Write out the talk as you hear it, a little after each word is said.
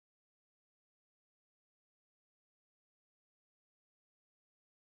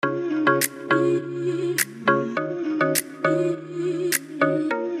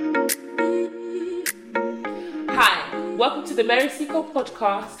to the Mary Seco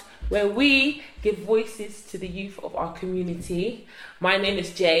podcast, where we give voices to the youth of our community. My name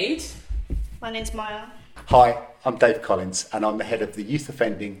is Jade. My name's Maya. Hi, I'm Dave Collins, and I'm the head of the Youth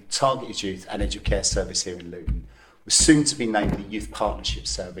Offending, Targeted Youth and Educare Service here in Luton. We're soon to be named the Youth Partnership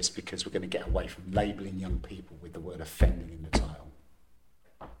Service because we're going to get away from labelling young people with the word offending in the title.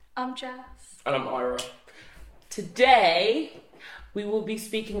 I'm Jazz. And I'm Ira. Today, we will be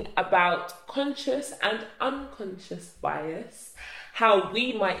speaking about conscious and unconscious bias, how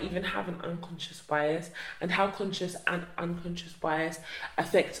we might even have an unconscious bias, and how conscious and unconscious bias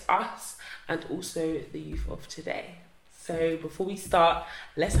affects us and also the youth of today. So before we start,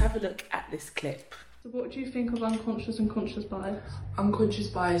 let's have a look at this clip. So what do you think of unconscious and conscious bias? Unconscious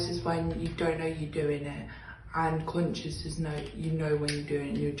bias is when you don't know you're doing it, and conscious is you know when you're doing it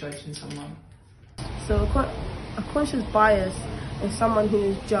and you're judging someone. So a conscious bias is someone who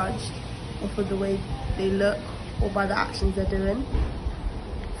is judged off of the way they look or by the actions they're doing.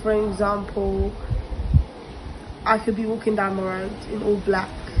 For example, I could be walking down the road in all black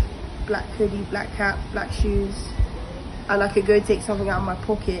hoodie, black cap, black shoes, and I could go take something out of my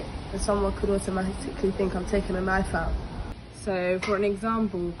pocket and someone could automatically think I'm taking a knife out. So for an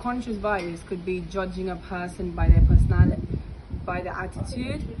example, conscious bias could be judging a person by their personality, by their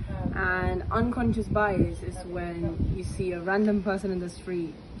attitude, and unconscious bias is when you see a random person in the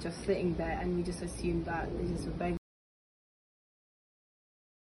street just sitting there and you just assume that they're just a beggar.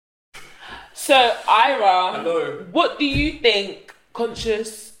 So, Ira, Hello. what do you think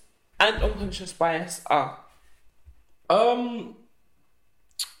conscious and unconscious bias are? I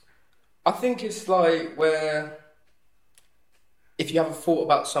think it's like where if you haven't thought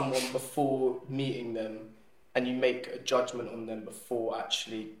about someone before meeting them and you make a judgment on them before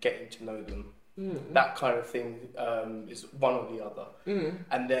actually getting to know them, that kind of thing is one or the other.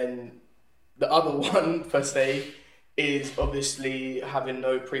 And then the other one, per se, is obviously having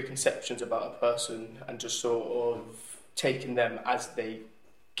no preconceptions about a person and just sort of taking them as they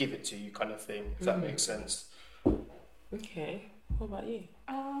give it to you, kind of thing, if that makes sense. Okay, what about you?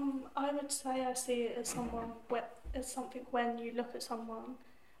 I would say I see it as something when you look at someone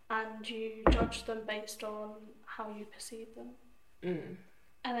and you judge them based on how you perceive them. And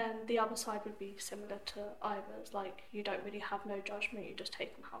then the other side would be similar to Iva's, like you don't really have no judgment, you just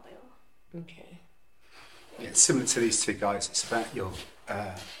take them how they are. Okay. Yeah, similar to these two guys, it's about your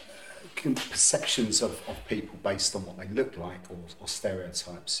perceptions of people based on what they look like or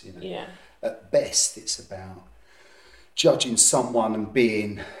stereotypes. You know. Yeah. At best, it's about judging someone and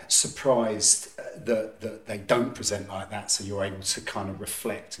being surprised that they don't present like that, so you're able to kind of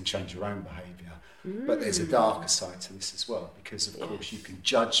reflect and change your own behaviour. But there's a darker side to this as well, because of course you can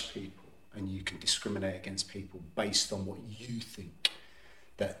judge people and you can discriminate against people based on what you think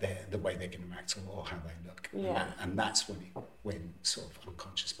that they're the way they're going to act or how they look. Yeah. And that's when sort of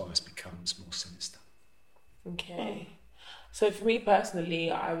unconscious bias becomes more sinister. Okay. So for me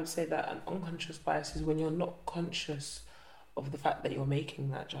personally, I would say that an unconscious bias is when you're not conscious of the fact that you're making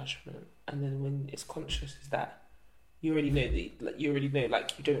that judgment, and then when it's conscious is that you already know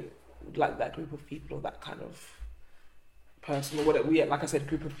like you don't like that group of people or that kind of person or whatever. Yeah, like I said,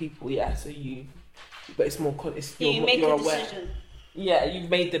 group of people. Yeah. So but it's more You make you're a aware. decision. Yeah, you've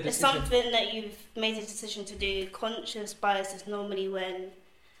made the decision. It's something that you've made a decision to do. Conscious bias is normally when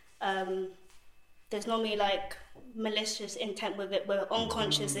there's normally like malicious intent with it, where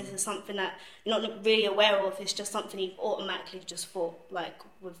unconscious is something that you're not really aware of. It's just something you've automatically just thought, like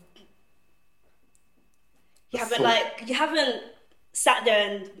with you haven't sat there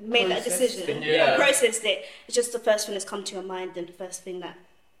and made that decision or processed it. It's just the first thing that's come to your mind and the first thing that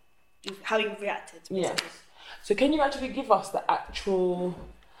how you've reacted. Basically. Yeah. So can you actually give us the actual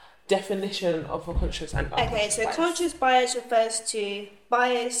definition of a conscious and unconscious Okay, so bias? conscious bias refers to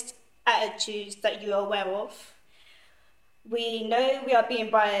biased attitudes that you are aware of. We know we are being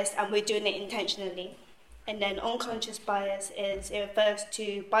biased and we're doing it intentionally. And then unconscious bias it refers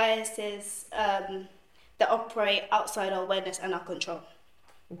to biases that operate outside our awareness and our control.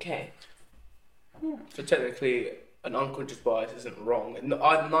 Okay. So technically, an unconscious bias isn't wrong.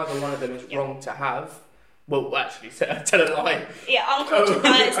 Neither one of them is wrong to have. Well, actually, tell a lie. Yeah, unconscious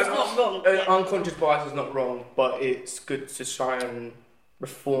bias is not wrong. Unconscious bias is not wrong, but it's good to try and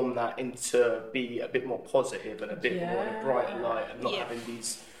reform that into be a bit more positive and a bit more in a brighter light and not having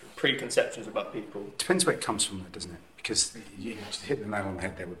these preconceptions about people. Depends where it comes from, though, doesn't it? Because you just hit the nail on the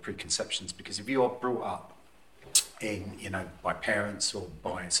head there with preconceptions. Because if you are brought up in, by parents or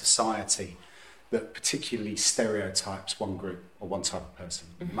by society that particularly stereotypes one group or one type of person,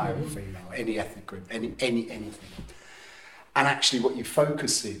 male, female, any ethnic group, anything, and actually what you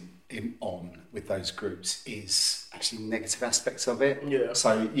focus on with those groups is actually negative aspects of it. Yeah.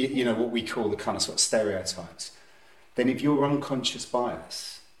 So, you know, what we call the kind of sort of stereotypes. Then if your unconscious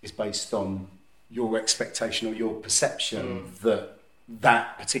bias is based on your expectation or your perception that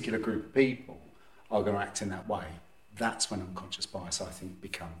that particular group of people are going to act in that way, that's when unconscious bias, I think,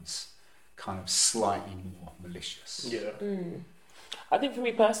 becomes kind of slightly more malicious. Yeah. I think for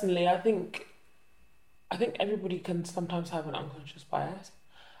me personally, I think everybody can sometimes have an unconscious bias.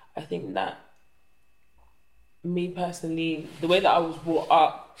 I think that me personally, the way that I was brought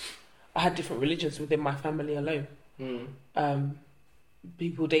up, I had different religions within my family alone.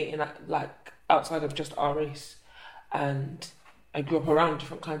 People dating like outside of just our race, and I grew up around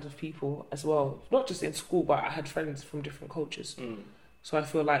different kinds of people as well. Not just in school, but I had friends from different cultures. So I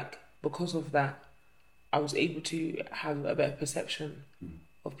feel like because of that, I was able to have a better perception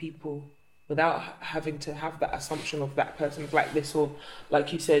of people without having to have that assumption of that person like this, or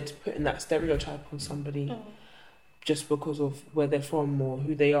like you said, putting that stereotype on somebody just because of where they're from or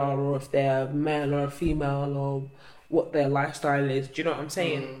who they are, or if they're male or female, or what their lifestyle is. Do you know what I'm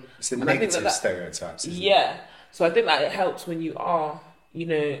saying? It's a negative stereotypes, isn't it? Yeah. So I think that it helps when you are, you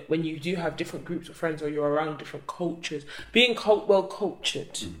know, when you do have different groups of friends or you're around different cultures, being well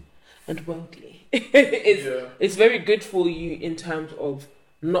cultured and worldly is very good for you in terms of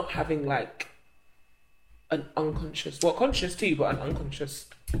not having like an unconscious, well, conscious too, but an unconscious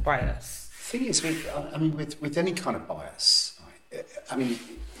bias. The thing is, with any kind of bias, right, I mean,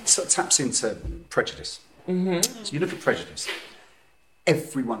 it sort of taps into prejudice. So you look at prejudice.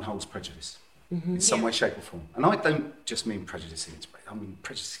 Everyone holds prejudice in some way, shape, or form. And I don't just mean prejudice against race. I mean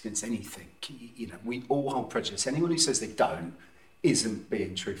prejudice against anything. You know, we all hold prejudice. Anyone who says they don't isn't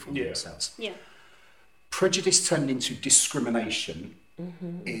being truthful to themselves. Yeah. Prejudice turned into discrimination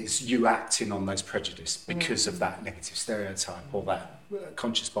is you acting on those prejudice because of that negative stereotype or that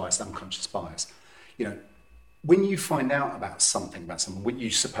conscious bias, unconscious bias. You know, when you find out about something about someone, when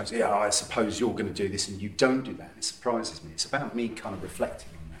you suppose, I suppose you're going to do this, and you don't do that, and it surprises me. It's about me kind of reflecting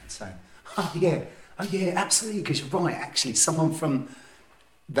on that and saying, oh yeah, absolutely, because you're right. Actually, someone from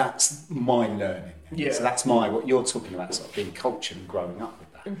that's my learning. Yeah. So that's what you're talking about, sort of being cultured and growing up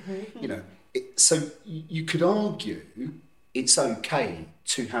with that. You know, so you could argue it's okay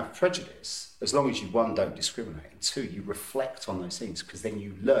to have prejudice as long as you, one, don't discriminate, and two, you reflect on those things, because then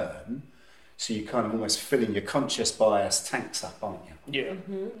you learn. So you kind of almost filling your conscious bias tanks up, aren't you? Yeah.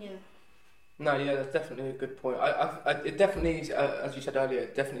 Yeah. No, yeah, that's definitely a good point. It definitely, as you said earlier,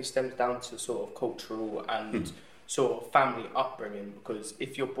 it definitely stems down to sort of cultural and sort of family upbringing, because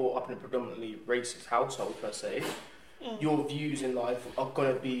if you're brought up in a predominantly racist household, per se, your views in life are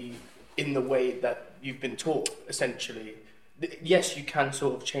going to be in the way that you've been taught, essentially. Yes, you can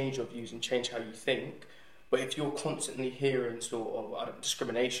sort of change your views and change how you think, but if you're constantly hearing sort of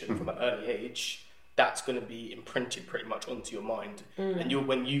discrimination from an early age, that's going to be imprinted pretty much onto your mind. And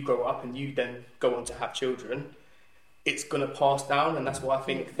when you grow up and you then go on to have children, it's going to pass down. And that's why I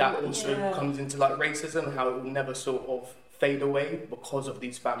think that also comes into like racism and how it will never sort of fade away because of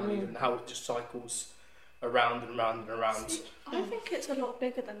these families and how it just cycles around and around and around. I think it's a lot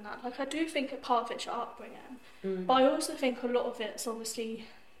bigger than that. Like, I do think a part of it's your upbringing, but I also think a lot of it's obviously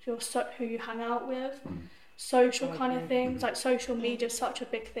who you hang out with. Social kind of things, like social media is such a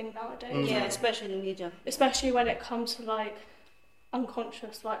big thing nowadays. Yeah, especially in media. Especially when it comes to like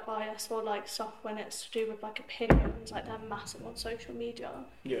unconscious like bias or like stuff when it's to do with like opinions, like they're massive on social media.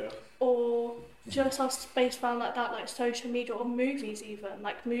 Yeah. Or just stuff based around like that, like social media or movies even.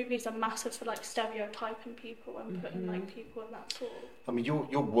 Like movies are massive for like stereotyping people and putting like people in that sort of... I mean,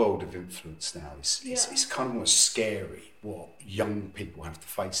 your world of influence now is kind of almost scary what young people have to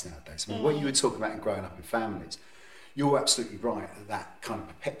face nowadays. I mean, what you were talking about in growing up in families, you're absolutely right that kind of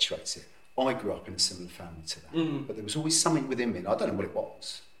perpetuates it. I grew up in a similar family to that, but there was always something within me, and I don't know what it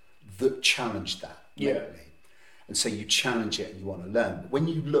was, that challenged that mentally. And so you challenge it and you want to learn. But when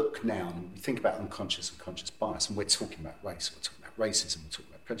you look now and you think about unconscious and conscious bias, and we're talking about race, we're talking about racism, we're talking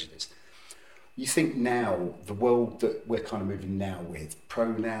about prejudice, you think now, the world that we're kind of moving now with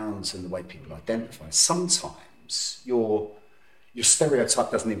pronouns and the way people identify, sometimes your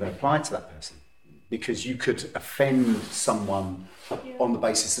stereotype doesn't even apply to that person, because you could offend someone on the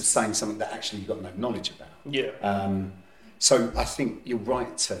basis of saying something that actually you've got no knowledge about. Yeah. So I think you're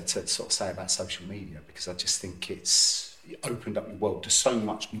right to sort of say about social media, because I just think it's opened up the world to so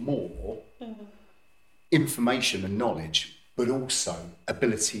much more information and knowledge, but also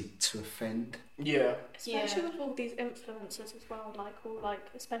ability to offend. Yeah. Especially with all these influencers as well, like all like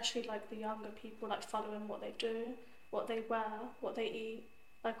especially like the younger people, like following what they do, what they wear, what they eat,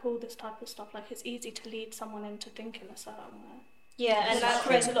 like all this type of stuff. Like it's easy to lead someone into thinking a certain way. Yeah, and that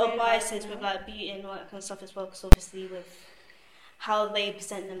creates a lot of biases with like beauty and all that kind of stuff as well, because obviously with how they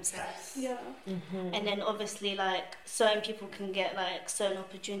present themselves. Yeah. And then obviously like certain people can get like certain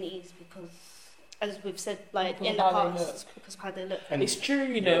opportunities because, as we've said, like Because in the of how they past, because of how they look. And It's true,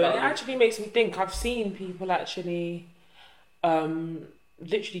 you know, and it actually makes me think. I've seen people actually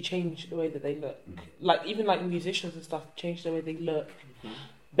literally change the way that they look. Like, even like musicians and stuff change the way they look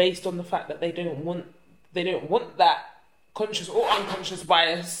based on the fact that they don't want that conscious or unconscious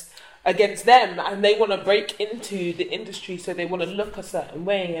bias against them, and they want to break into the industry, so they want to look a certain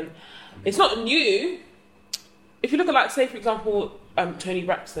way. And it's not new. If you look at, like, say for example, Toni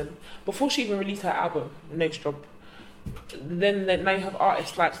Braxton, before she even released her album Nose Job, then now you have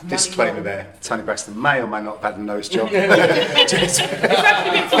artists like Disclaimer there, Toni Braxton may or may not have had a nose job.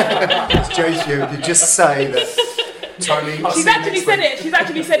 Joyce, you just say that Tony. She's actually said it. She's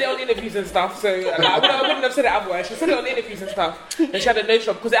actually said it on interviews and stuff. So like, I wouldn't have said it otherwise. She said it on interviews and stuff. And she had a nose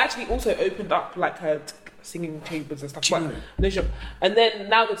job because it actually also opened up like her singing chambers and stuff. But nose job. And then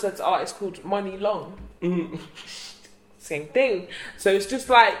now there's an artist called Money Long. Same thing. So it's just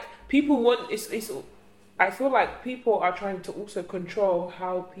like people want. It's. I feel like people are trying to also control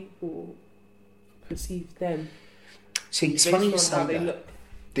how people perceive them. See, it's based funny you on say how they that. look.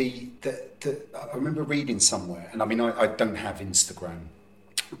 I remember reading somewhere, and I mean, I don't have Instagram,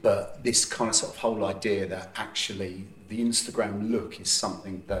 but this kind of sort of whole idea that actually the Instagram look is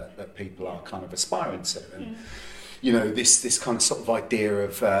something that people are kind of aspiring to. And, you know, this kind of sort of idea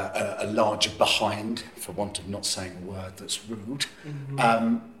of a larger behind, for want of not saying a word that's rude,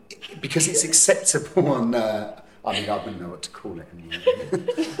 because it's acceptable on... I mean, I wouldn't know what to call it anymore.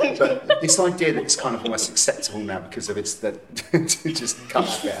 But this idea that it's kind of almost acceptable now because of it's that to just cut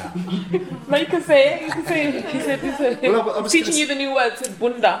that bit out. No, you can say it. You can say it. He said, Well, I was teaching gonna you the new word, said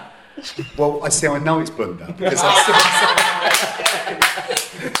bunda. Well, I know it's bunda because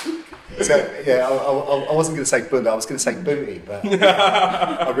so yeah, I wasn't going to say bunda. I was going to say booty, but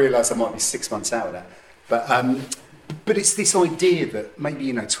I realised I might be 6 months out of that. But it's this idea that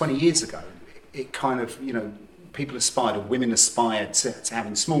maybe 20 years ago, it kind of people aspired, or women aspired to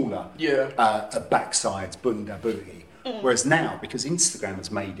having smaller backsides, bunda, booty. Whereas now, because Instagram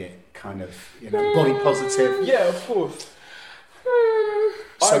has made it kind of body positive. Yeah, of course.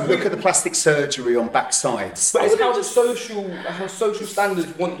 So look at the plastic surgery on backsides. But it's how social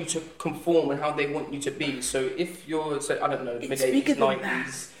standards want you to conform and how they want you to be. So if you're, say, I don't know, mid-80s,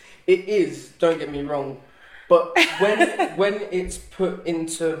 90s, it is, don't get me wrong, but when it's put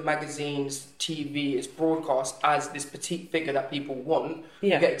into magazines, TV, it's broadcast as this petite figure that people want,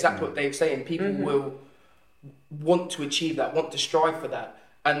 you get exactly what Dave's saying. People will want to achieve that, want to strive for that.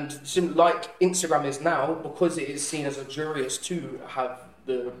 And like Instagram is now, because it is seen as luxurious to have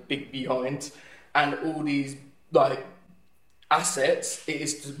the big behind and all these like assets, it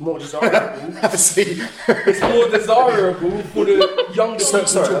is more desirable. It's more desirable for the younger people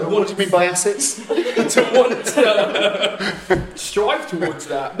to want. What do you mean by assets? To want to strive towards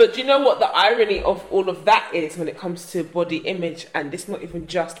that. But do you know what the irony of all of that is when it comes to body image, and it's not even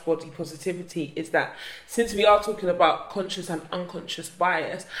just body positivity, is that since we are talking about conscious and unconscious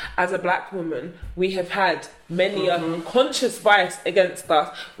bias, as a black woman, we have had many unconscious bias against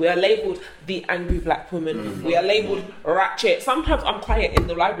us. We are labelled the angry black woman. We are labelled ratchet. Sometimes I'm quiet in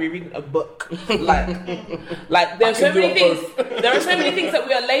the library reading a book. Like there are so many things. There are so many things that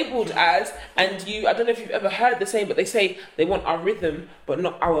we are labelled as, and I don't know if you've ever heard the saying, but they say they want our rhythm, but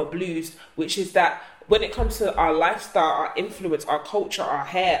not our blues, which is that when it comes to our lifestyle, our influence, our culture, our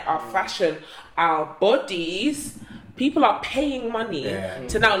hair, our fashion, our bodies, people are paying money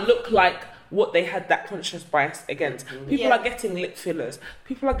to now look like what they had that conscious bias against. People are getting lip fillers,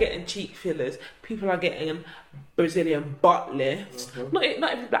 people are getting cheek fillers, people are getting Brazilian butt lifts. Not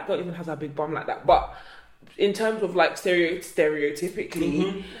every black girl even has a big bum like that, but in terms of like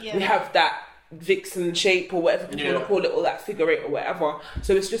stereotypically, we have that vixen shape or whatever people want to call it, or that figure eight or whatever.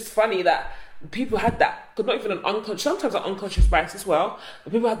 So it's just funny that people had that, not even an unconscious, sometimes an unconscious bias as well,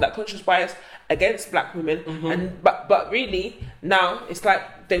 but people had that conscious bias against black women, and but really now it's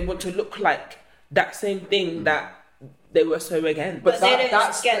like they want to look like that same thing that they were so against. But they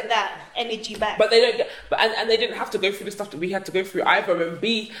don't get that energy back. But they don't get, and they didn't have to go through the stuff that we had to go through either. And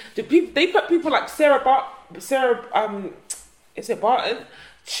they put people like Sarah is it Barton?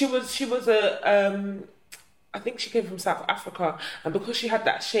 She was a I think she came from South Africa, and because she had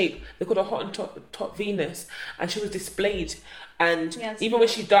that shape, they called her Hot and Top Venus, and she was displayed. And even when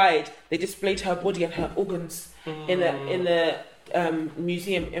she died, they displayed her body and her organs in a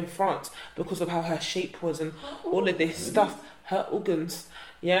museum in France because of how her shape was and all of this stuff. Her organs,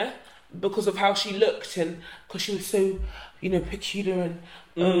 because of how she looked and because she was so, peculiar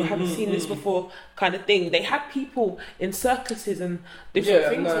and haven't seen this before kind of thing. They had people in circuses and different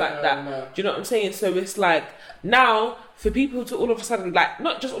things that. No. Do you know what I'm saying? So it's like now for people to all of a sudden, like,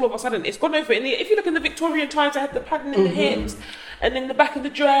 not just all of a sudden, it's gone over. If you look in the Victorian times, they had the padding in the hips and in the back of the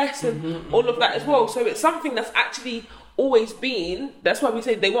dress and all of that as well. So it's something that's actually always been. That's why we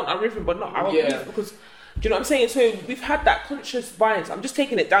say they want our rhythm but not our beat, because. Do you know what I'm saying? So we've had that conscious bias. I'm just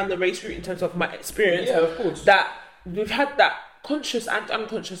taking it down the race route in terms of my experience. Yeah, of course. That we've had that conscious and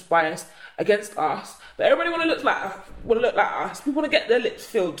unconscious bias against us. But everybody want to look like us. People want to get their lips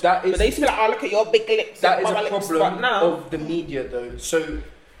filled. But they used to be like, look at your big lips. That is a problem of the media, though. So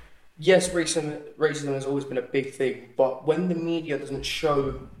yes, racism has always been a big thing. But when the media doesn't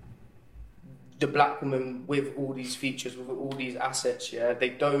show the black woman with all these features, with all these assets,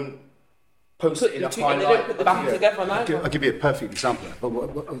 they don't post it in a highlight. I'll give you a perfect example.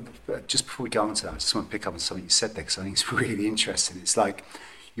 But just before we go on to that, I just want to pick up on something you said there because I think it's really interesting. It's like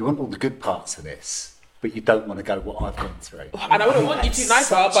you want all the good parts of this, but you don't want to go what I've gone through. And I wouldn't want you to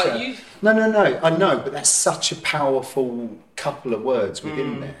neither, but you... No, I know, but that's such a powerful couple of words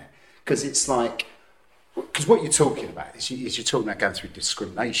within there. Because it's like... Because what you're talking about is you're talking about going through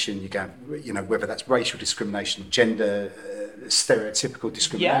discrimination, you're going, whether that's racial discrimination, gender, stereotypical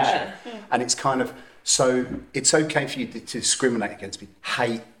discrimination. And it's kind of, so it's okay for you to discriminate against me,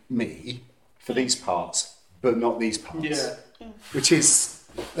 hate me for these parts, but not these parts. Which is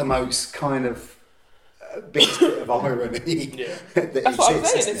the most kind of biggest bit of irony that That's what I'm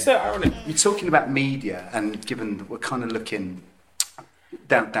saying, it's so ironic. You're talking about media, and given that we're kind of looking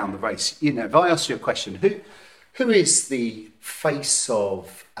down the race, if I ask you a question, who is the face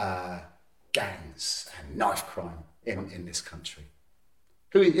of gangs and knife crime in this country?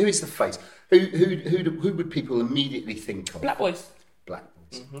 Who is the face? Who would people immediately think of? Black boys. Black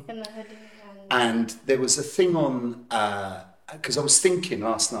boys. And there was a thing on, because I was thinking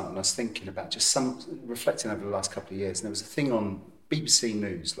last night, and I was thinking about just reflecting over the last couple of years, and there was a thing on BBC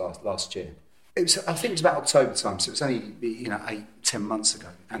News last year. I think it was about October time, so it was only 8-10 months ago,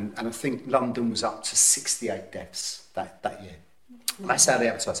 and I think London was up to 68 deaths that year. That's how they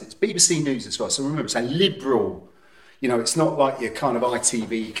advertise it. It's BBC News as well. So remember, it's a liberal. It's not like your kind of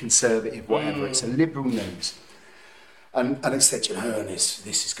ITV conservative whatever. It's a liberal news, and it said, and this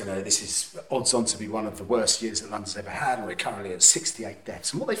is odds on to be one of the worst years that London's ever had, and we're currently at 68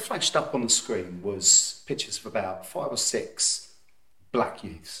 deaths. And what they flashed up on the screen was pictures of about 5 or 6 black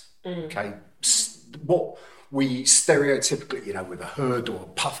youths. Okay, what we stereotypically, with a hood or a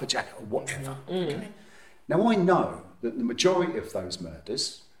puffer jacket or whatever. Okay. Now I know that the majority of those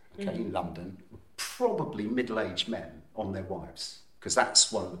murders, in London, were probably middle-aged men on their wives, because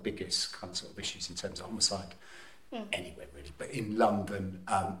that's one of the biggest kind of sort of issues in terms of homicide anywhere really. But in London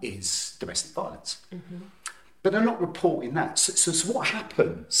is domestic violence. But they're not reporting that. So what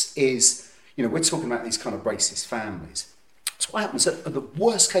happens is, we're talking about these kind of racist families. So what happens at the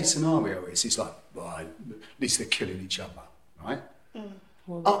worst case scenario is like, well, at least they're killing each other, right?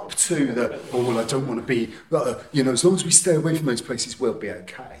 Up to I don't want to be, as long as we stay away from those places, we'll be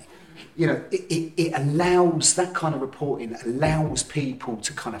okay. It allows, that kind of reporting allows people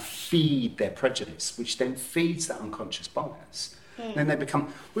to kind of feed their prejudice, which then feeds that unconscious bias. Then they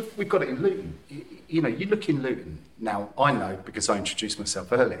become, we've got it in Luton. You look in Luton, now I know because I introduced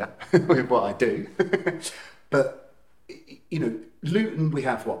myself earlier with what I do, but Luton, we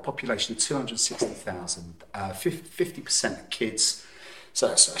have population of 260,000, 50% of kids, so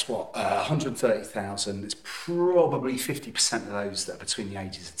that's 130,000. It's probably 50% of those that are between the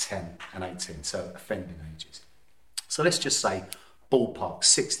ages of 10 and 18, so offending ages. So let's just say ballpark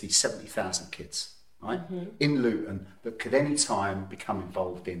 60, 70,000 kids, right, in Luton that could any time become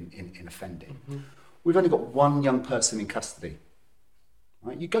involved in offending. We've only got one young person in custody.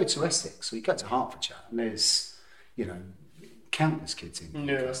 Right? You go to Essex or you go to Hertfordshire and there's, countless kids in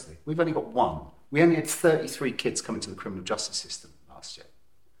custody. We've only got one. We only had 33 kids come into the criminal justice system last year.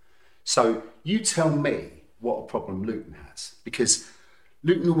 So you tell me what a problem Luton has, because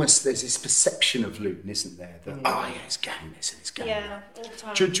Luton almost, there's this perception of Luton, isn't there? That it's gang this and it's gang that. All the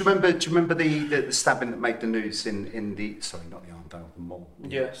time. Do you remember the stabbing that made the news in the, sorry, not the Arndale, the mall?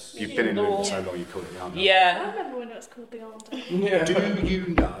 Yes. You've been in Luton so long, you call it the Arndale. I remember when it was called the Arndale. Do you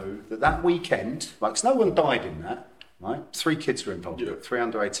know that weekend, cause no one died in that, right? 3 kids were involved, 3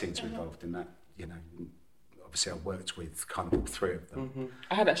 under 18s were involved in that, Obviously I worked with kind of all 3 of them.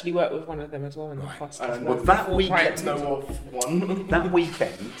 I had actually worked with one of them as well in the past. Well, that weekend, that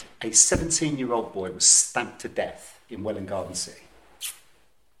weekend, a 17-year-old boy was stabbed to death in Welwyn Garden City.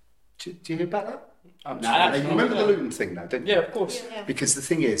 Do you hear about that? Now, you remember the Luton thing, though, don't you? Yeah, of course. Yeah. Because the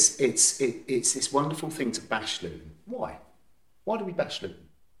thing is, it's this wonderful thing to bash Luton. Why? Why do we bash Luton?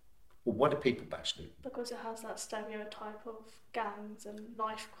 Well, why do people bash Luton? Because it has that stereotype of gangs and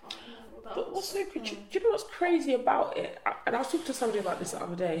knife crime and all that. But also, do you know what's crazy about it? And I was talking to somebody about this the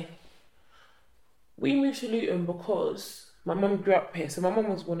other day. We moved to Luton because my mum grew up here. So my mum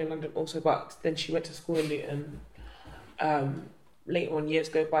was born in London also, but then she went to school in Luton. Later on, years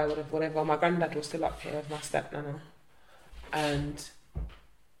go by, whatever. My granddad was still up here with my stepnana. And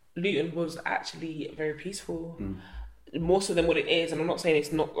Luton was actually very peaceful. More so than what it is. And I'm not saying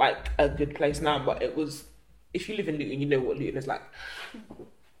it's not like a good place now, but it was, if you live in Luton, you know what Luton is like.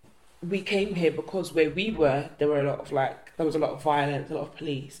 We came here because where we were, there was a lot of violence, a lot of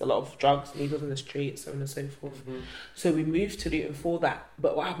police, a lot of drugs, needles in the streets, so on and so forth. So we moved to Luton for that.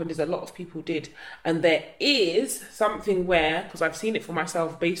 But what happened is a lot of people did. And there is something where, because I've seen it for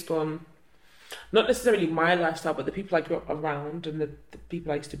myself based on, not necessarily my lifestyle, but the people I grew up around and the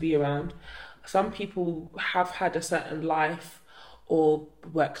people I used to be around, some people have had a certain life or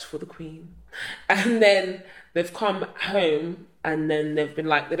worked for the Queen. And then they've come home and then they've been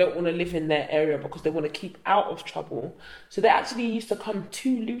like, they don't want to live in their area because they want to keep out of trouble. So they actually used to come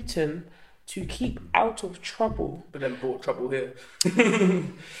to Luton to keep out of trouble. But then brought trouble here.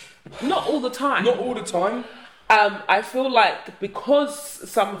 Not all the time. Not all the time. I feel like because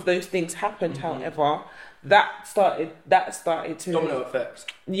some of those things happened, however, that started to Domino effects.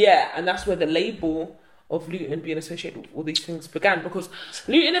 Yeah, and that's where the label of Luton being associated with all these things began, because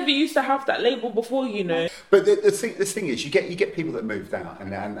Luton never used to have that label before, you know. But the thing is, you get people that moved out,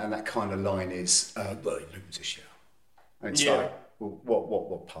 and that kind of line is, well, Luton's a show. And it's like, well,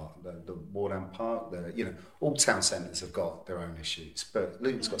 what part? The Wardown Park, all town centres have got their own issues, but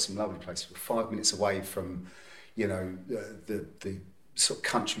Luton's got some lovely places. We're 5 minutes away from, the sort of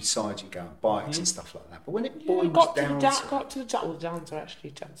countryside. You go on bikes and stuff like that. But when it boils down to the Downs are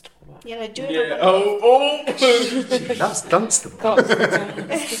actually Dunstable. Yeah, they do. That's Dunstable.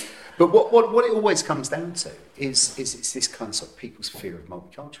 But what it always comes down to is it's this kind of sort of people's fear of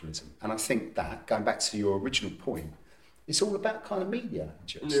multiculturalism. And I think that, going back to your original point, it's all about kind of media.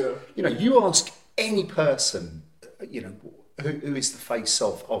 You ask any person, who is the face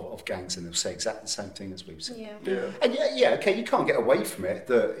of gangs, and they'll say exactly the same thing as we've said. And okay, you can't get away from it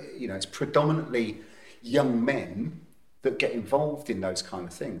that, it's predominantly young men that get involved in those kind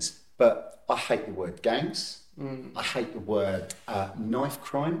of things. But I hate the word gangs. I hate the word knife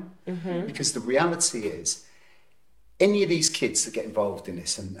crime, because the reality is, any of these kids that get involved in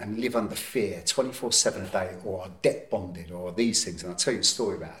this and live under fear 24/7 a day, or are debt bonded, or these things, and I'll tell you a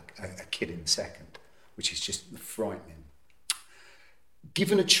story about a kid in a second, which is just frightening.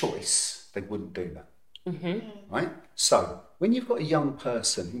 Given a choice, they wouldn't do that. Right? So, when you've got a young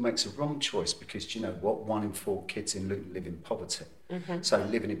person who makes a wrong choice because, 1 in 4 kids in Luton live in poverty, so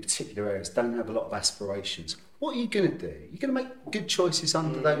living in particular areas, don't have a lot of aspirations, what are you going to do? You're going to make good choices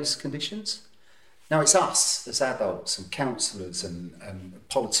under those conditions? Now, it's us as adults and counsellors and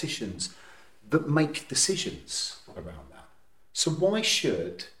politicians that make decisions around that. So why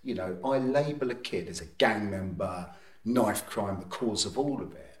should, I label a kid as a gang member, knife crime, the cause of all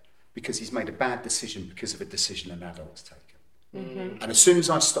of it, because he's made a bad decision because of a decision an adult's taken? And as soon as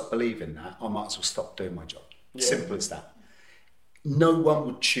I stop believing that, I might as well stop doing my job. Simple as that. No one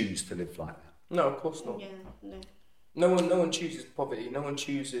would choose to live like that. No, of course not. No one chooses poverty. No one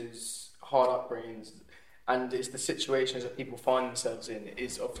chooses hard upbringings, and it's the situations that people find themselves in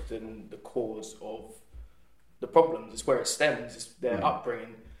is often the cause of the problems. It's where it stems. It's their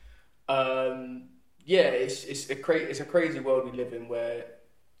upbringing. It's a crazy world we live in, where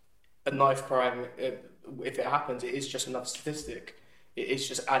a knife crime, if it happens, it is just another statistic. It is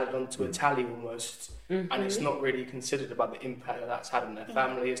just added onto a tally almost, and it's not really considered about the impact that that's had on their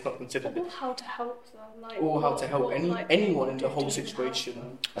family. It's not considered, or how to help them, how to help anyone in the whole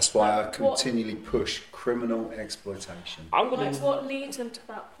situation. That's why I continually push criminal exploitation. What leads them to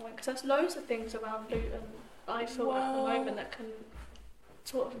that point? Because there's loads of things around Luton, I feel at the moment, that can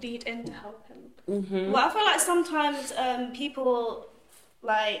sort of lead into helping. Well, I feel like sometimes people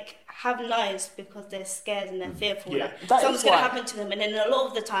have knives because they're scared and they're fearful. Something's going to happen to them, and then a lot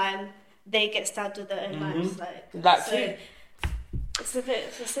of the time they get stabbed with their own knives. It's a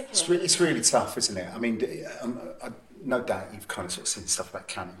bit particular. It's really tough, isn't it? I mean, no doubt you've kind of sort of seen stuff about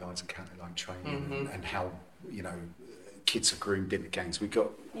county lines and county line training and how kids are groomed into gangs. We've got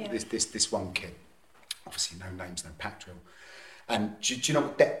this one kid, obviously no names, no pack drill. And do you know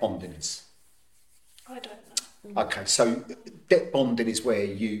what debt bonding is? I don't know. Okay, so debt bonding is where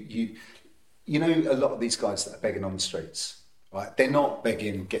you a lot of these guys that are begging on the streets, right? They're not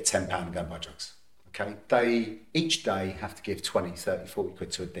begging, get £10 and go and buy drugs. Okay, they each day have to give 20, 30, 40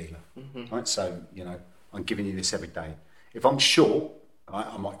 quid to a dealer. Right, so I'm giving you this every day. If I'm short,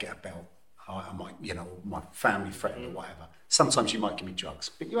 I might get a belt. I might, my family friend or whatever. Sometimes you might give me drugs,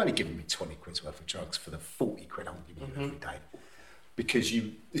 but you're only giving me 20 quid's worth of drugs for the 40 quid I'm giving you every day. Because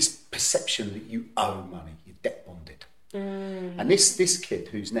this perception that you owe money, you're debt bonded. And this kid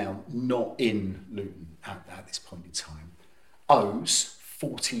who's now not in Luton at this point in time owes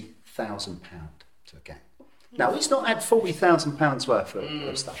 £40,000 to a gang. Now, he's not had £40,000 worth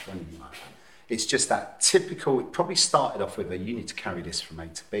of stuff or anything like that. It's just that typical, it probably started off with you need to carry this from A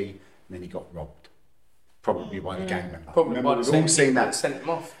to B, and then he got robbed. Probably by the gang member. Probably by the same all seen that. sent him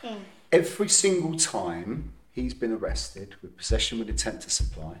off. Every single time he's been arrested with possession with intent to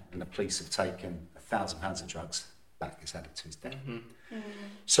supply, and the police have taken £1,000 of drugs, that gets added to his debt.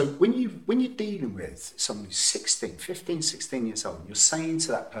 So when you're dealing with someone who's 15, 16 years old, you're saying to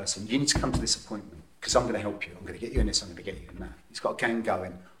that person, you need to come to this appointment because I'm going to help you. I'm going to get you in this, I'm going to get you in that. He's got a gang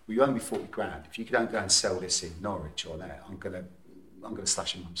going, well, you owe me 40 grand. If you don't go and sell this in Norwich or there, I'm going to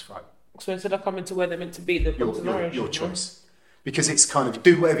slash your mum's throat. So instead of coming to where they're meant to be, they've gone to Norwich. Your choice. Because it's kind of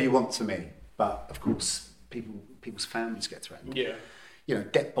do whatever you want to me. But of course, people's families get threatened. Yeah.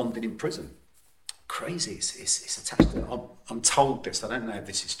 Debt bonded in prison. Crazy. It's attached to it. I'm told this. I don't know if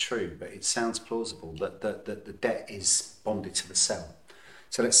this is true, but it sounds plausible that the debt is bonded to the cell.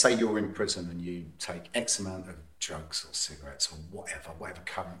 So let's say you're in prison and you take X amount of drugs or cigarettes or whatever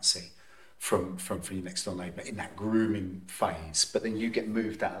currency from your next door neighbour in that grooming phase, but then you get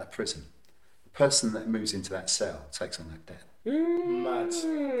moved out of that prison. The person that moves into that cell takes on that debt. Mad.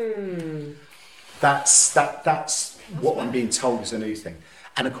 That's what I'm being told is a new thing.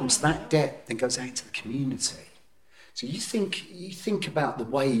 And of course that debt then goes out into the community. So you think about the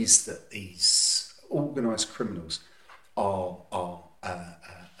ways that these organised criminals are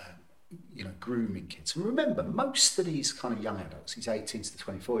grooming kids. And remember, most of these kind of young adults, these 18 to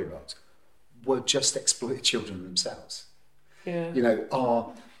 24-year-olds, were just exploited children themselves. Yeah.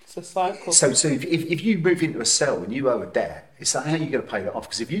 It's a cycle. So if you move into a cell and you owe a debt, it's like, how are you going to pay that off?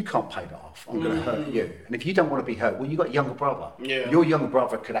 Because if you can't pay that off, I'm going to hurt you. And if you don't want to be hurt, well, you've got a younger brother. Yeah. Your younger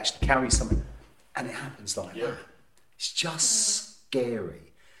brother could actually carry something. And it happens like that. It's just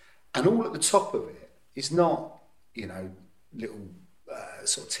scary. And all at the top of it is not, little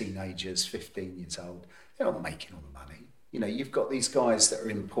sort of teenagers, 15 years old. They're not making all the money. You've got these guys that are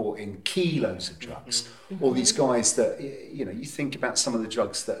importing kilos of drugs, or these guys that, you think about some of the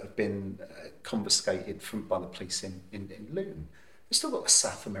drugs that have been confiscated by the police in Luton. They've still got the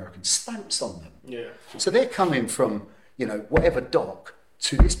South American stamps on them. Yeah. So they're coming from, whatever dock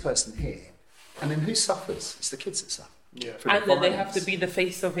to this person here. And then who suffers? It's the kids that suffer. Yeah. And then they have to be the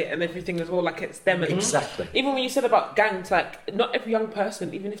face of it and everything as well, like it's them. And exactly. Even when you said about gangs, like not every young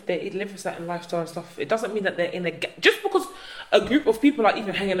person, even if they live a certain lifestyle and stuff, it doesn't mean that they're in a gang. Just because a group of people are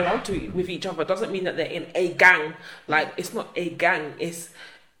even hanging around with each other doesn't mean that they're in a gang. Like it's not a gang.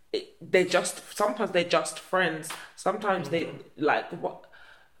 Sometimes they're just friends. Sometimes they like what.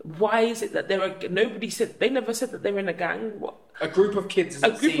 Why is it that they never said that they're in a gang? What? A group of kids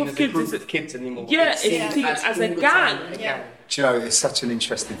isn't seen as a group of kids anymore. Yeah, it's seen as a gang. Do you know, it's such an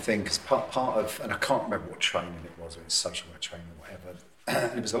interesting thing because part of, and I can't remember what training it was, or it was social work training or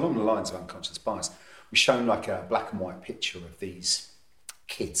whatever, it was along the lines of unconscious bias. We've shown like a black and white picture of these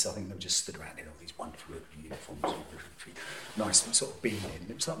kids. I think they were just stood around in all these wonderful uniforms, nice sort of beaming.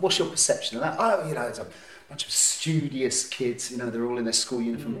 It was like, what's your perception of that? Oh, it's a bunch of studious kids, they're all in their school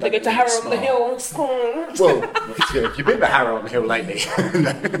uniform. They go to Harrow on the Hill school. Well, if you've been to Harrow on the Hill lately.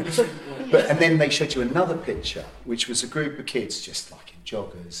 And then they showed you another picture, which was a group of kids just like in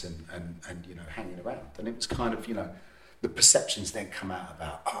joggers and hanging around. And it was kind of, the perceptions then come out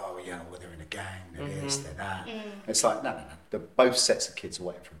about, they're in a gang, they're this, they're that. It's like, no. Both sets of kids are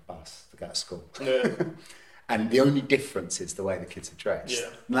waiting for a bus to go to school. Yeah. And the only difference is the way the kids are dressed.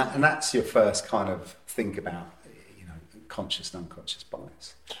 Yeah. And that's your first kind of think about, conscious and unconscious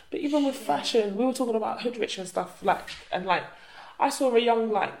bias. But even with fashion, we were talking about hood rich and stuff, I saw a young,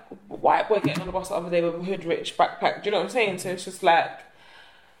 white boy getting on the bus the other day with a hood rich backpack. Do you know what I'm saying? So it's just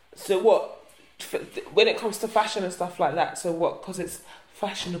so what, when it comes to fashion and stuff like that, so what, because it's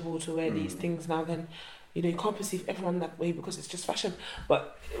fashionable to wear these things now, then, you can't perceive everyone that way because it's just fashion.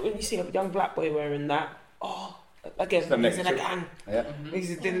 But when you see a young black boy wearing that, again, he's in a gang. Yeah.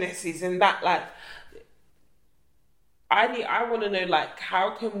 He's in this, he's in that. I want to know, how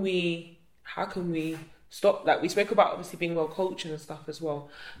can we stop that? We spoke about obviously being well cultured and stuff as well,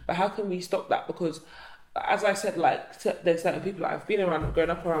 but how can we stop that? Because, as I said, there's certain people that I've been around, growing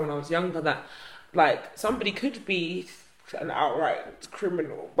up around when I was younger, that somebody could be an outright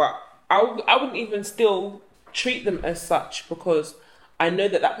criminal, but I wouldn't even still treat them as such, because I know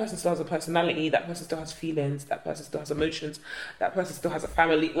that that person still has a personality, that person still has feelings, that person still has emotions, that person still has a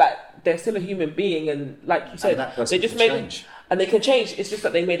family. Like, they're still a human being, and like you said, they just change. And they can change. It's just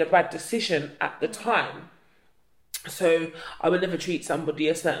that they made a bad decision at the time. So I would never treat somebody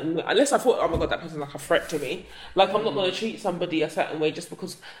a certain way, unless I thought, oh my God, that person's like a threat to me. Like, I'm not going to treat somebody a certain way just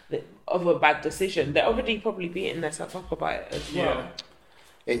because of a bad decision. They're already probably beating themselves up about it as well.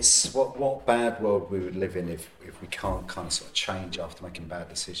 It's what bad world we would live in if we can't kind of sort of change after making bad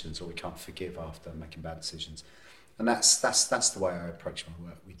decisions, or we can't forgive after making bad decisions. And that's the way I approach my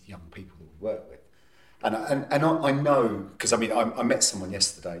work with young people that we work with. And I know, because I mean, I met someone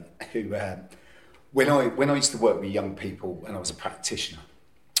yesterday who, when I used to work with young people and I was a practitioner,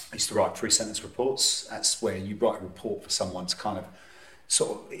 I used to write pre-sentence reports. That's where you write a report for someone to kind of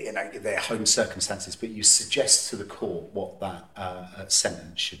sort of, you know, their home circumstances, but you suggest to the court what that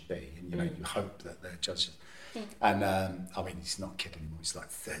sentence should be, and you know, you hope that they're judges. And I mean, he's not a kid anymore. He's like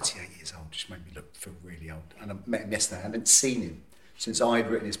 38 years old. Just made me feel really old. And I met him yesterday. I hadn't seen him since I had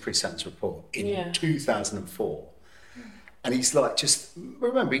written his pre-sentence report in 2004. And he's like, just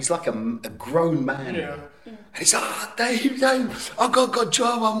remember, he's like a grown man. And he's like, Dave, I've got a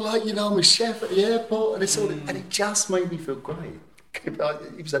job. I'm like, you know, I'm a chef at the airport, and it's all. And it just made me feel great. It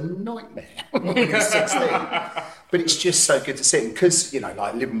was a nightmare when he was 16. But it's just so good to see him, because, you know,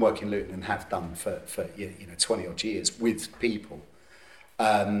 like, I live and work in Luton and have done for 20 odd years with people.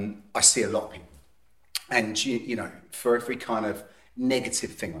 I see a lot of people, and you know, for every kind of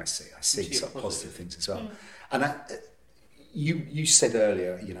negative thing I see sort of positive things as well. And you said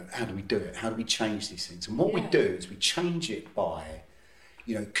earlier, you know, how do we do it? How do we change these things? And what we do is we change it by,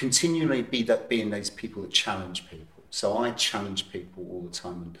 you know, continually being those people that challenge people. So I challenge people all the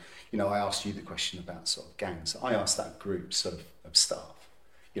time. And, you know, I asked you the question about sort of gangs. I asked that groups of staff.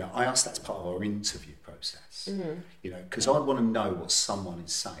 You know, I asked that as part of our interview process. You know, because I want to know what someone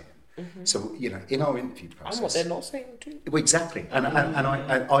is saying. So, you know, in our interview process... And what they're not saying too. Well, exactly. And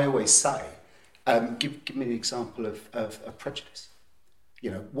I always say, give me an example of prejudice.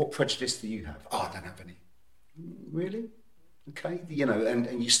 You know, what prejudice do you have? Oh, I don't have any. Really? Okay, you know,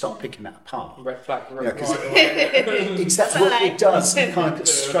 and you start picking that apart. Red flag, exactly what it does. Kind of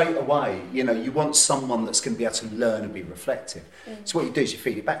straight away, you know, you want someone that's going to be able to learn and be reflective. So what you do is you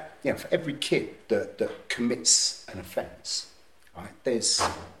feed it back. You know, for every kid that commits an offence, right, there's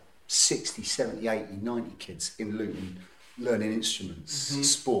 60, 70, 80, 90 kids in Luton learning instruments,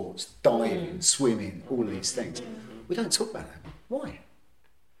 sports, diving, swimming, all of these things. We don't talk about that. Why?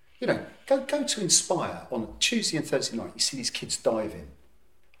 You know, go to Inspire on a Tuesday and Thursday night. You see these kids diving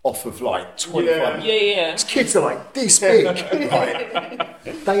off of like 25. These kids are like this big, right?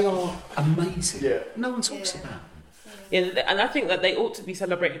 They are amazing. No one talks about them. Yeah, and I think that they ought to be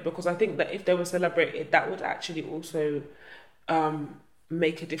celebrated, because I think that if they were celebrated, that would actually also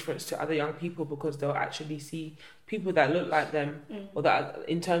make a difference to other young people, because they'll actually see people that look like them, or that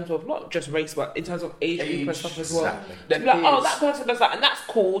in terms of not just race, but in terms of age group and stuff as well. Like, oh, that person does that, and that's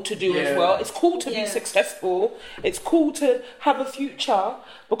cool to do as well. It's cool to be successful. It's cool to have a future,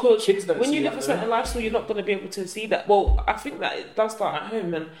 because when you live a certain lifestyle, you're not going to be able to see that. Well, I think that it does start at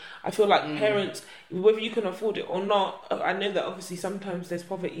home, and I feel like parents, whether you can afford it or not, I know that obviously sometimes there's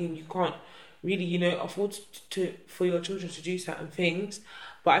poverty and you can't really, you know, afford for your children to do certain things,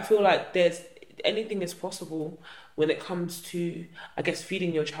 but I feel like anything is possible when it comes to, I guess,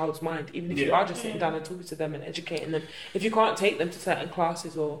 feeding your child's mind, even if you are just sitting down and talking to them and educating them. If you can't take them to certain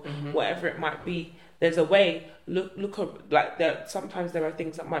classes or whatever it might be, there's a way. Sometimes there are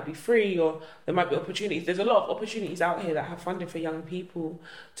things that might be free, or there might be opportunities. There's a lot of opportunities out here that have funding for young people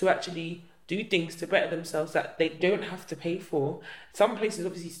to actually do things to better themselves that they don't have to pay for. Some places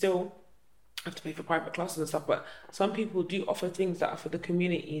obviously still have to pay for private classes and stuff, but some people do offer things that are for the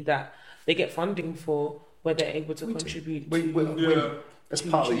community that they get funding for, where they're able to contribute. As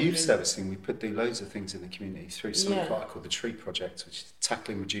part of the youth servicing, we do loads of things in the community through something called the Tree Project, which is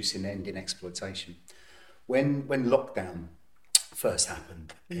tackling, reducing, ending exploitation. When lockdown first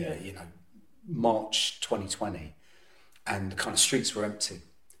happened, you know, March 2020, and the kind of streets were empty,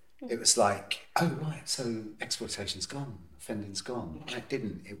 it was like, oh right, so exploitation's gone, offending's gone. And it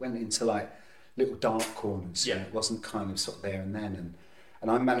didn't. It went into like little dark corners. And it wasn't kind of sort of there and then.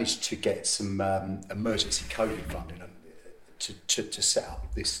 And I managed to get some emergency COVID funding to set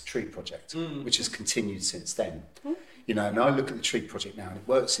up this tree project, which has continued since then. You know, and I look at the tree project now, and it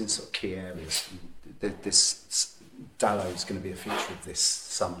works in sort of key areas. This Dallow is going to be a feature of this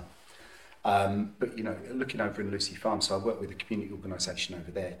summer. But, you know, looking over in Lucy Farm, so I work with a community organisation over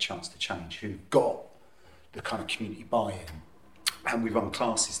there, Chance to Change, who've got the kind of community buy-in and we run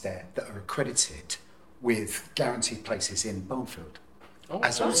classes there that are accredited with guaranteed places in Barnfield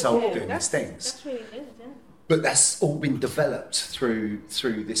as a result of doing these things. That's really good, yeah. But that's all been developed through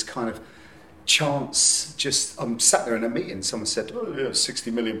this kind of chance. Just I'm sat there in a meeting, someone said, "Oh, yeah,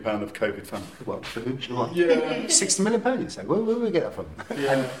 £60 million of COVID fund." Well, for who? Yeah. £60 million. You say, where do we get that from?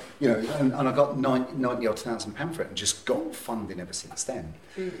 Yeah. And, you know, and I got 90 odd thousand pound for it, and just got funding ever since then.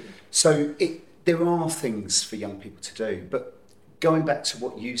 So there are things for young people to do. But going back to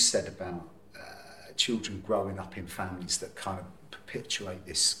what you said about children growing up in families that kind of perpetuate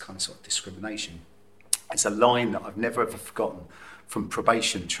this kind of sort of discrimination, it's a line that I've never ever forgotten from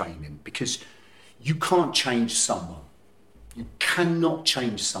probation training, because you can't change someone. You cannot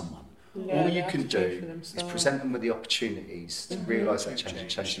change someone. Yeah, All you they can have to do it do for is themselves. present them with the opportunities to realise that change and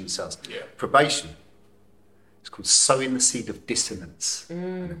change themselves. Yeah. Probation, it's called sowing the seed of dissonance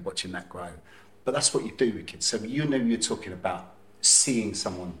and then watching that grow. But that's what you do with kids. So you know, you're talking about seeing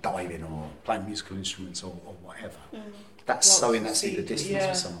someone diving or playing musical instruments or whatever. That's Lots sowing of that seed of seed, dissonance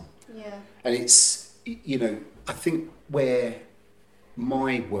yeah. for someone. Yeah. And it's, you know, I think where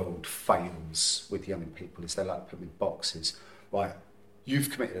my world fails with young people is they like to put them in boxes. Right, you've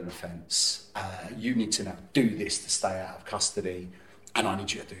committed an offence, you need to now do this to stay out of custody, and I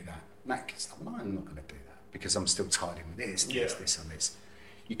need you to do that. And that kid's like, well, I'm not going to do that because I'm still tied in with this, this and this.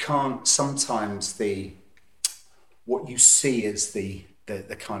 You can't, sometimes what you see as the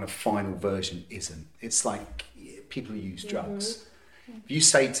kind of final version isn't. It's like people who use drugs. If you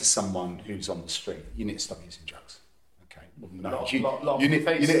say to someone who's on the street, you need to stop using drugs. Okay, well, no, you need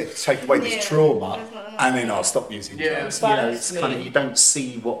to take away this trauma, and then I'll stop using drugs. You know, it's kind of, you don't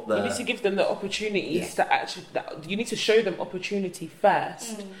see what the... You need to give them the opportunities to actually... you need to show them opportunity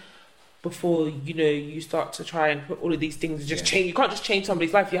first before, you know, you start to try and put all of these things and just change. You can't just change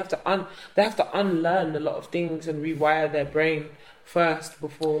somebody's life. You have to they have to unlearn a lot of things and rewire their brain first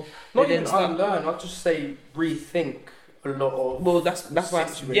before... Not they even then start- unlearn, I'd just say rethink a lot of... Well, that's why,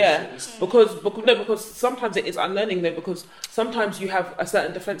 situations. yeah, because sometimes it is unlearning though, because sometimes you have a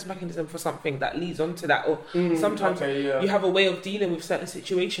certain defense mechanism for something that leads on to that, or sometimes you have a way of dealing with certain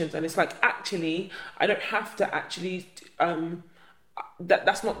situations, and it's like, actually, I don't have to actually,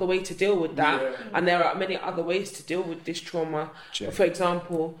 that's not the way to deal with that, and there are many other ways to deal with this trauma. For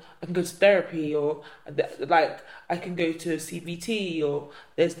example, I can go to therapy, or like I can go to CBT, or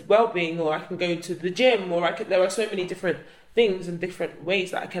there's wellbeing, or I can go to the gym, or there are so many different things and different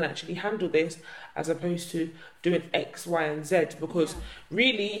ways that I can actually handle this, as opposed to doing X, Y, and Z. Because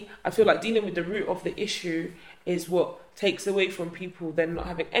really, I feel like dealing with the root of the issue is what takes away from people then not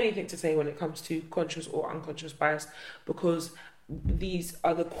having anything to say when it comes to conscious or unconscious bias, because these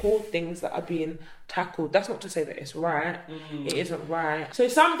are the core things that are being tackled. That's not to say that it's right. It isn't right. So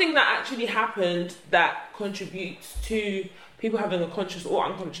something that actually happened that contributes to people having a conscious or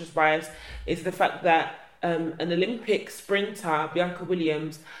unconscious bias is the fact that an Olympic sprinter, Bianca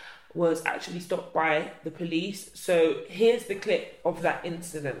Williams, was actually stopped by the police. So here's the clip of that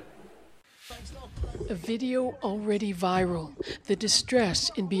incident. A video already viral. The distress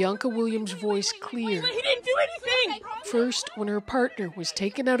in Bianca Williams' voice clear. He didn't do anything! First, when her partner was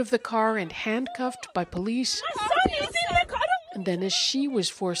taken out of the car and handcuffed by police, My son is in the car. and then as she was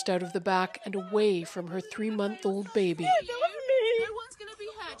forced out of the back and away from her 3-month-old baby.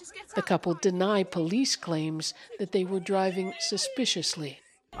 The couple deny police claims that they were driving suspiciously.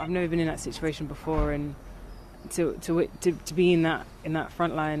 I've never been in that situation before, and to be in that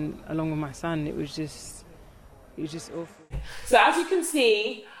front line along with my son, it was just awful. So as you can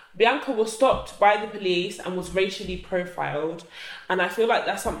see, Bianca was stopped by the police and was racially profiled, and I feel like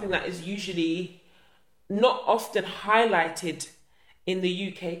that's something that is usually not often highlighted in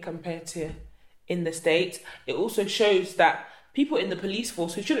the UK compared to in the States. It also shows that people in the police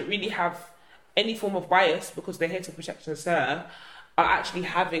force, who shouldn't really have any form of bias because they're here to protect and serve, are actually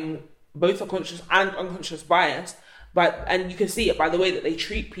having both a conscious and unconscious bias. And you can see it by the way that they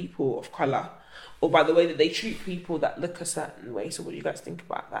treat people of colour, or by the way that they treat people that look a certain way. So what do you guys think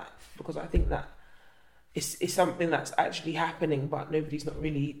about that? Because I think that it's something that's actually happening, but nobody's not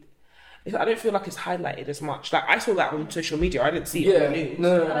really... I don't feel like it's highlighted as much. Like, I saw that on social media. I didn't see it on the news.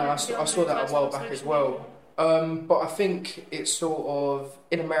 No, I saw that a while back as well. But I think it's sort of,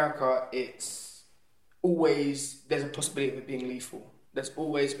 in America, it's always, there's a possibility of it being lethal. There's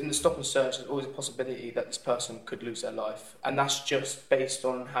always, in the stop and search, there's always a possibility that this person could lose their life. And that's just based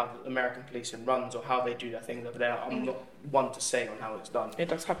on how the American policing runs, or how they do their things over there. I'm not one to say on how it's done. It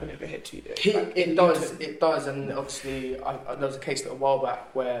does happen over here too, though. It does, and obviously there was a case a while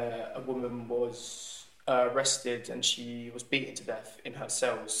back where a woman was arrested and she was beaten to death in her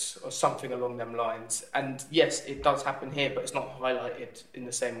cells or something along them lines. And yes, it does happen here, but it's not highlighted in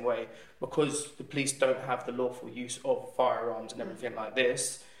the same way because the police don't have the lawful use of firearms and everything like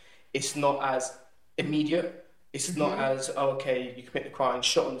this. It's not as immediate. It's not as, oh, okay, you commit the crime,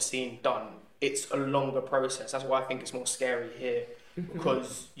 shot on the scene, done. It's a longer process. That's why I think it's more scary here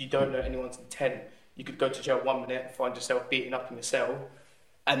because you don't know anyone's intent. You could go to jail 1 minute, find yourself beaten up in your cell,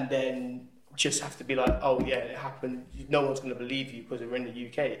 and then just have to be like, oh yeah, it happened. No one's going to believe you because we're in the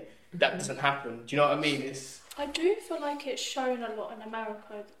UK. That doesn't happen. Do you know what I mean? I do feel like it's shown a lot in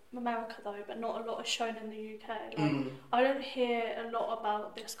America though, but not a lot is shown in the UK. Like, I don't hear a lot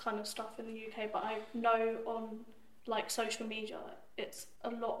about this kind of stuff in the UK, but I know on like social media it's a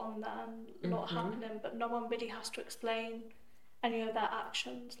lot on there and a lot happening, but no one really has to explain any of their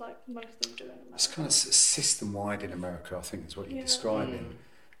actions like most of them do in America. It's kind of system-wide in America, I think is what you're describing.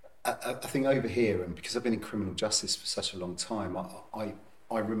 I think over here, and because I've been in criminal justice for such a long time, I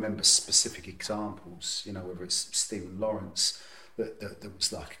remember specific examples, you know, whether it's Stephen Lawrence, that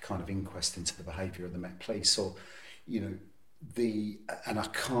was like a kind of inquest into the behaviour of the Met Police, or, you know, and I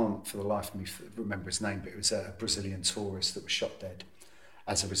can't for the life of me remember his name, but it was a Brazilian tourist that was shot dead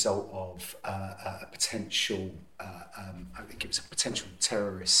as a result of a potential, I think it was a potential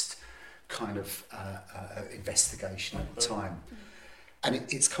terrorist kind of investigation at the time. And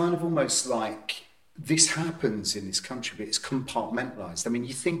it's kind of almost like this happens in this country, but it's compartmentalised. I mean,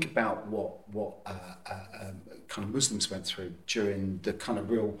 you think about what kind of Muslims went through during the kind of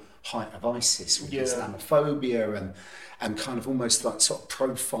real height of ISIS with Islamophobia and kind of almost like sort of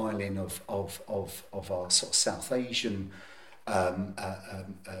profiling of our sort of South Asian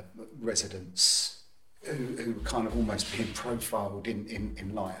residents who were kind of almost being profiled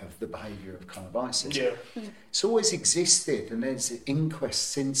in light of the behaviour of kind of ISIS. It's always existed, and there's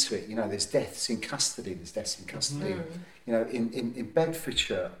inquests into it. You know, there's deaths in custody. You know, in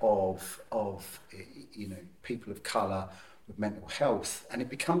Bedfordshire of you know, people of colour with mental health, and it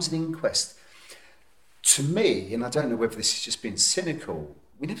becomes an inquest. To me, and I don't know whether this is just being cynical,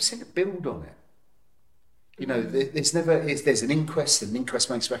 we never seem to build on it. You know, there's an inquest, and the inquest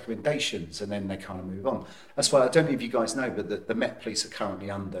makes recommendations, and then they kind of move on. That's why I don't know if you guys know, but the Met Police are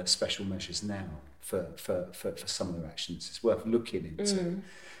currently under special measures now for some of their actions. It's worth looking into,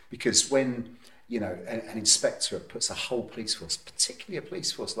 because when, you know, an inspectorate puts a whole police force, particularly a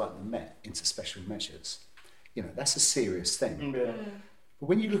police force like the Met, into special measures, you know, that's a serious thing. But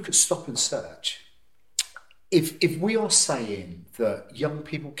when you look at stop and search, if we are saying that young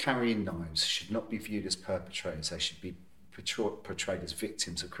people carrying knives should not be viewed as perpetrators, they should be portrayed as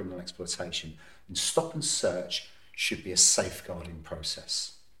victims of criminal exploitation, then stop and search should be a safeguarding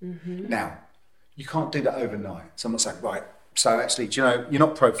process. Now, you can't do that overnight. So I'm not saying, right, so actually, do you know, you're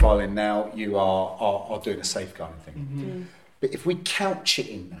not profiling now, you are doing a safeguarding thing. But if we couch it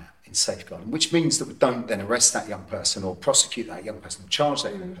in that, in safeguarding, which means that we don't then arrest that young person or prosecute that young person or charge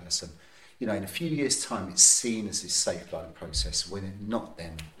that young person, you know, in a few years' time, it's seen as this safeguarding process. When it's not,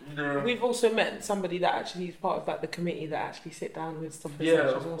 then we've also met somebody that actually is part of like the committee that actually sit down with stop and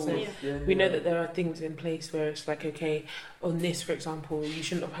search as well. So we know that there are things in place where it's like, okay, on this, for example, you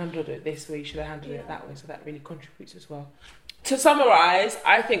shouldn't have handled it this way, you should have handled it that way. So that really contributes as well. To summarise,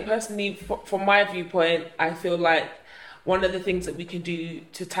 I think personally, from my viewpoint, I feel like one of the things that we can do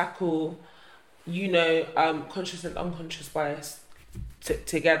to tackle, you know, conscious and unconscious bias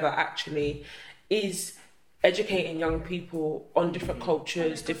together actually is educating young people on different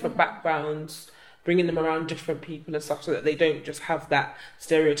cultures, different backgrounds, bringing them around different people and stuff, so that they don't just have that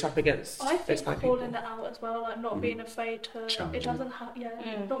stereotype against. I think kind of calling it out as well, like not being afraid to challenge it doesn't have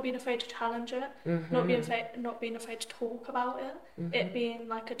not being afraid to challenge it, not being afraid to talk about it, it being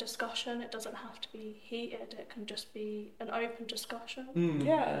like a discussion. It doesn't have to be heated, it can just be an open discussion.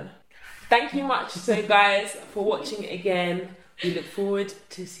 Thank you much so guys for watching again. We look forward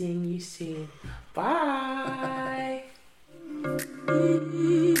to seeing you soon. Bye.